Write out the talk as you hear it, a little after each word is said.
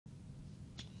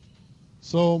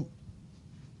So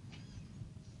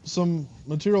some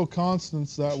material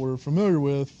constants that we're familiar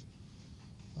with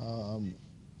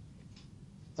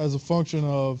as a function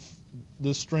of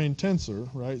this strain tensor,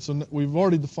 right? So we've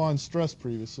already defined stress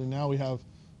previously. Now we have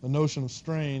a notion of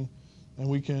strain, and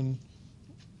we can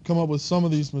come up with some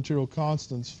of these material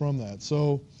constants from that.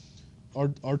 So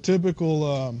our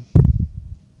typical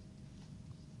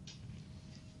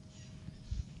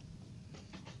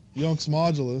Young's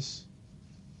modulus,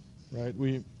 right?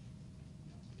 We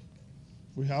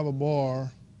have a bar,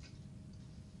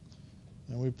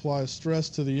 and we apply a stress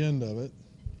to the end of it,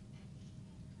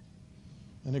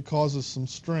 and it causes some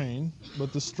strain.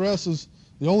 But the stress is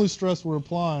the only stress we're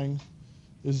applying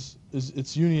is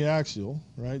it's uniaxial,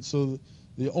 right? So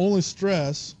the only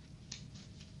stress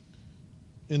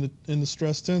in the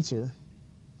stress tensor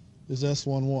is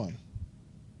S11.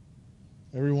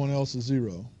 Everyone else is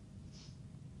 0.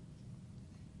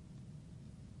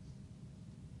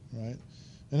 Right?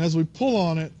 And as we pull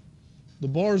on it, the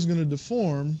bar is going to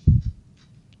deform.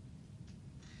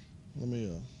 Let me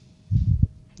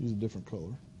use a different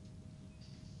color.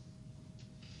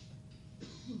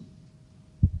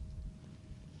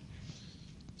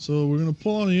 So we're going to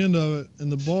pull on the end of it, and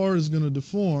the bar is going to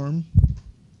deform.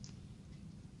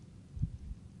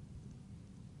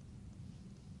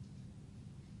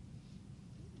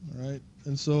 All right,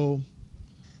 and so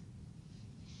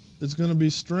it's going to be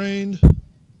strained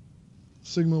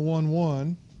sigma 1,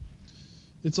 1.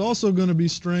 It's also going to be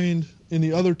strained in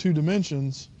the other two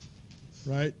dimensions,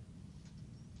 right?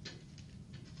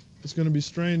 It's going to be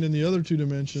strained in the other two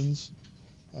dimensions,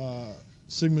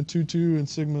 sigma 2, 2 and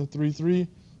sigma 3, 3,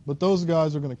 but those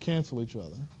guys are going to cancel each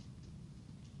other.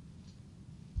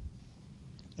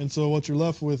 And so what you're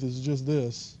left with is just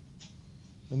this,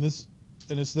 and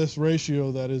it's this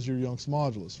ratio that is your Young's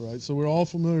modulus, right? So we're all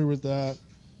familiar with that.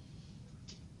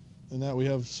 And that we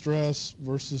have stress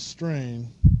versus strain,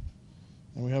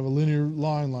 and we have a linear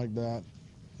line like that,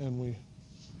 and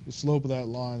the slope of that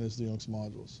line is the Young's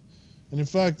modulus. And in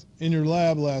fact, in your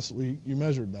lab last week, you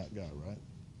measured that guy, right?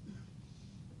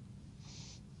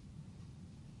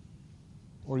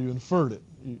 Or you inferred it.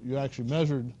 You actually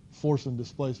measured force and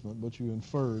displacement, but you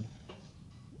inferred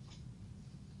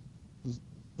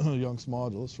Young's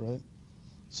modulus, right?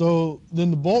 So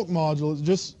then the bulk modulus,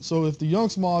 just so if the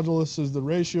Young's modulus is the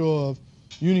ratio of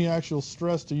uniaxial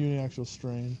stress to uniaxial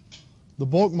strain, the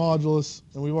bulk modulus,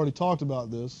 and we've already talked about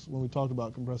this when we talked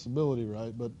about compressibility,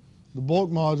 right? But the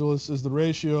bulk modulus is the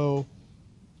ratio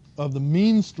of the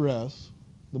mean stress,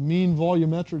 the mean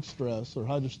volumetric stress or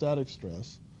hydrostatic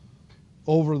stress,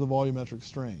 over the volumetric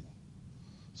strain.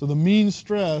 So the mean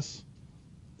stress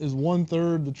is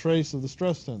 1/3 the trace of the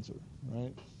stress tensor,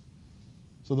 right?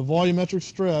 So the volumetric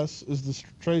stress is the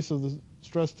trace of the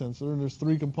stress tensor, and there's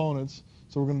 3 components,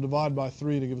 so we're going to divide by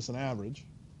 3 to give us an average,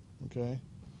 okay?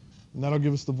 And that'll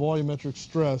give us the volumetric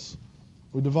stress.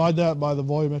 We divide that by the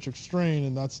volumetric strain,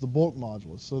 and that's the bulk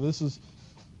modulus. So this is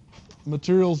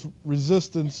material's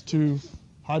resistance to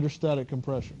hydrostatic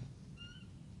compression,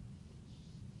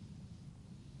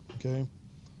 okay?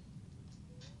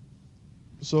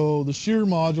 So the shear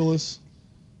modulus,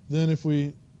 then if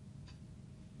we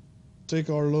take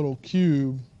our little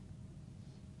cube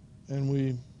and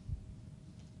we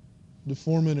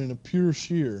deform it in a pure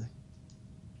shear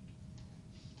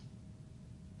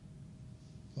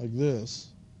like this,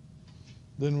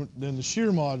 then the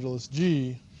shear modulus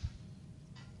G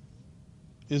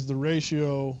is the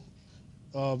ratio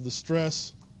of the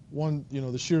stress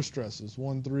the shear stresses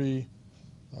 1, 3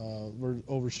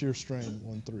 over shear strain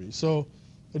 1, 3. So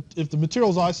if the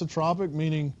material is isotropic,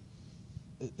 meaning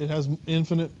it has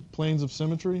infinite planes of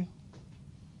symmetry,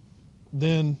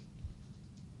 then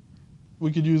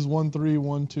we could use 1, 3,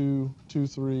 1, 2, 2,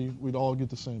 3. We'd all get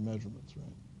the same measurements,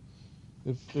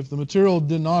 right? If the material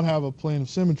did not have a plane of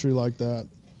symmetry like that,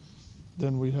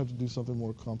 then we'd have to do something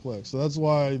more complex. So that's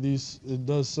why it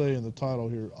does say in the title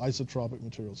here, isotropic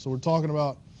materials. So we're talking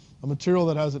about a material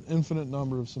that has an infinite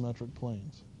number of symmetric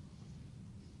planes.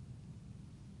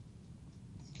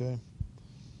 Okay?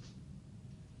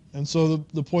 And so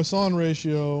the Poisson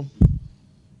ratio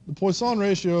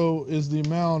is the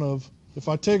amount of, if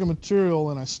I take a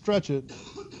material and I stretch it,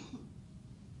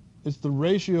 it's the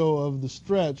ratio of the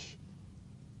stretch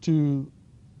to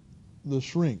the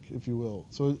shrink, if you will.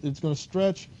 So it's going to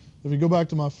stretch. If you go back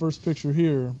to my first picture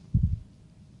here,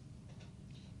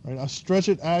 right, I stretch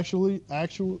it axially,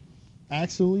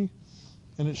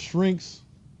 and it shrinks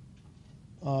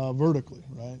vertically,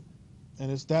 right?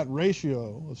 And it's that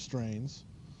ratio of strains,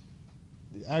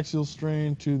 the axial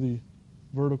strain to the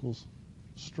vertical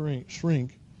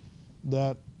shrink,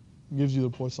 that gives you the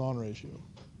Poisson ratio.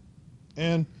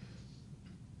 And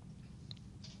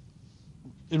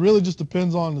it really just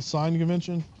depends on the sign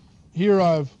convention. Here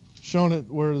I've shown it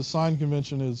where the sign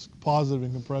convention is positive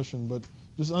in compression, but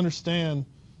just understand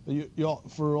that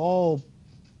for all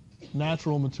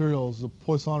natural materials, the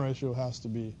Poisson ratio has to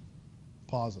be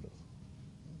positive.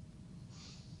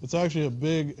 It's actually a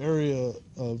big area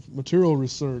of material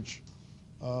research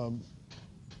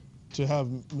to have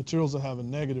materials that have a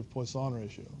negative Poisson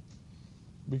ratio,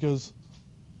 because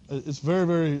it's very,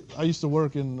 very, I used to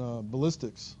work in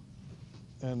ballistics,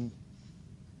 and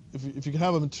if you can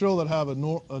have a material that have a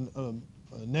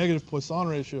negative Poisson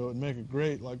ratio, it'd make it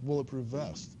great, like bulletproof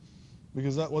vest,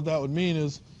 because what that would mean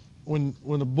is when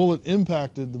a bullet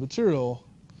impacted the material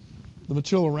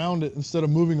around it, instead of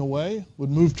moving away, would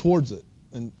move towards it,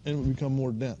 and it would become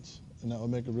more dense, and that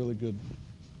would make it really good.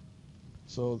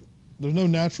 So there's no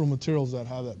natural materials that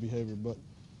have that behavior, but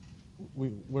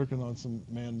we're working on some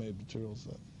man-made materials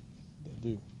that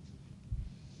do.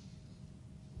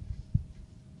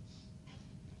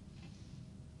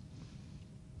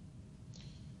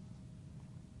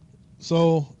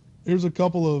 So here's a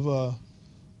couple of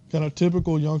kind of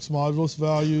typical Young's modulus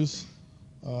values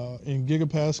in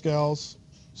gigapascals.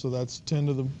 So that's 10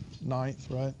 to the 9th,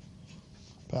 right?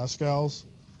 Pascals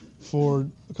for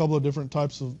a couple of different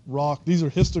types of rock. These are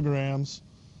histograms.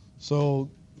 So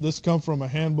this comes from a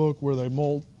handbook where they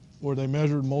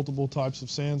measured multiple types of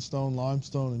sandstone,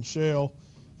 limestone, and shale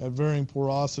at varying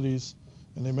porosities,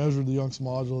 and they measured the Young's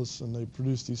modulus, and they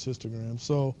produced these histograms.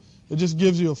 So it just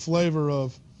gives you a flavor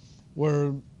of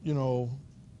where, you know,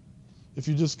 if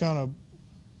you just kind of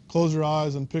close your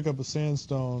eyes and pick up a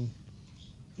sandstone,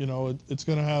 you know,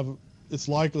 it's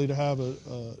likely to have a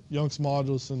Young's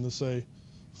modulus in the, say,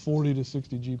 40 to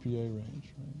 60 GPa range.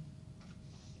 Right?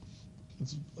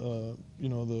 It's, you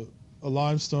know, a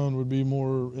limestone would be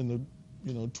more in the,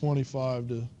 you know, 25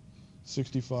 to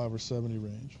 65 or 70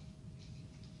 range.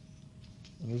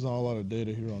 And there's not a lot of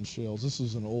data here on shales. This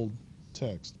is an old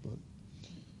text, but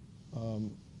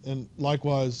and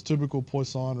likewise typical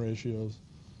Poisson ratios.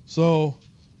 So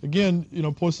again, you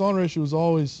know, Poisson ratio is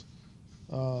always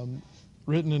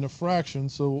written in a fraction.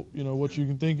 So, you know, what you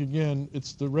can think again,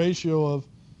 it's the ratio of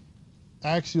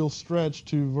axial stretch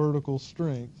to vertical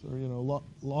strength, or, you know,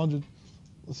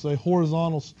 let's say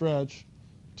horizontal stretch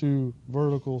to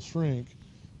vertical shrink.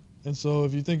 And so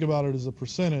if you think about it as a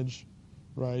percentage,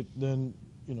 right, then,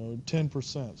 you know,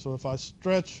 10%. So if I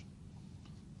stretch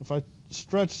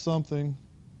something,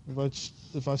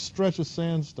 if I stretch a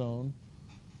sandstone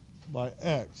by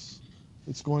X,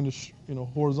 it's going to, you know,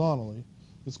 horizontally,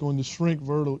 it's going to shrink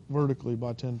vertically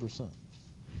by 10%,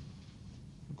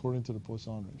 according to the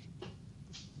Poisson ratio.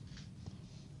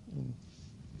 And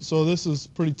so this is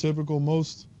pretty typical.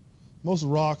 Most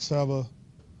rocks have a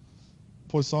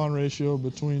Poisson ratio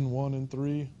between 1 and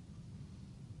 3,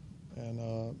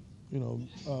 and you know,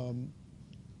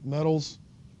 metals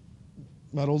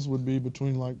would be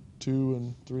between like 2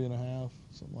 and 3.5,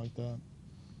 something like that.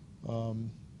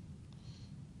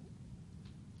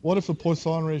 What if the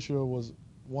Poisson ratio was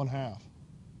 1/2?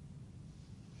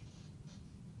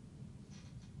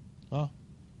 Huh?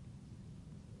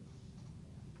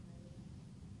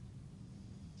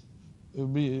 It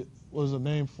would be, what is the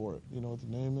name for it? You know what the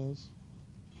name is?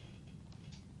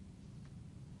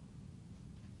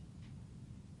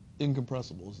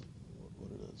 Incompressible is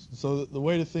what it is. So the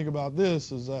way to think about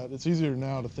this is that it's easier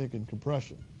now to think in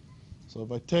compression. So if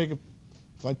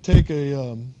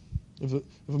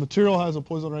a material has a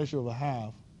Poisson ratio of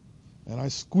 1/2, and I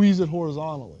squeeze it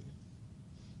horizontally,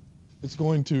 it's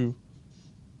going to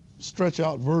stretch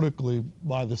out vertically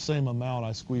by the same amount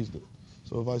I squeezed it.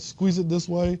 So if I squeeze it this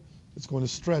way, it's going to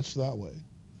stretch that way.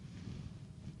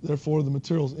 Therefore, the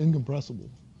material is incompressible,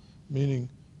 meaning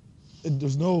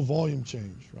there's no volume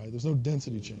change, right? There's no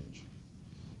density change.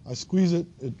 I squeeze it,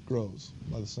 it grows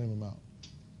by the same amount.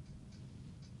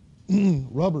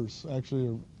 Rubbers actually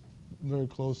are very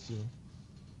close to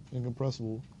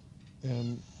incompressible,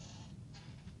 and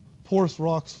porous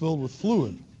rocks filled with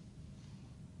fluid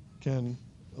can,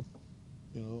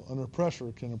 you know, under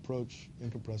pressure can approach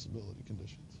incompressibility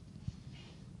conditions.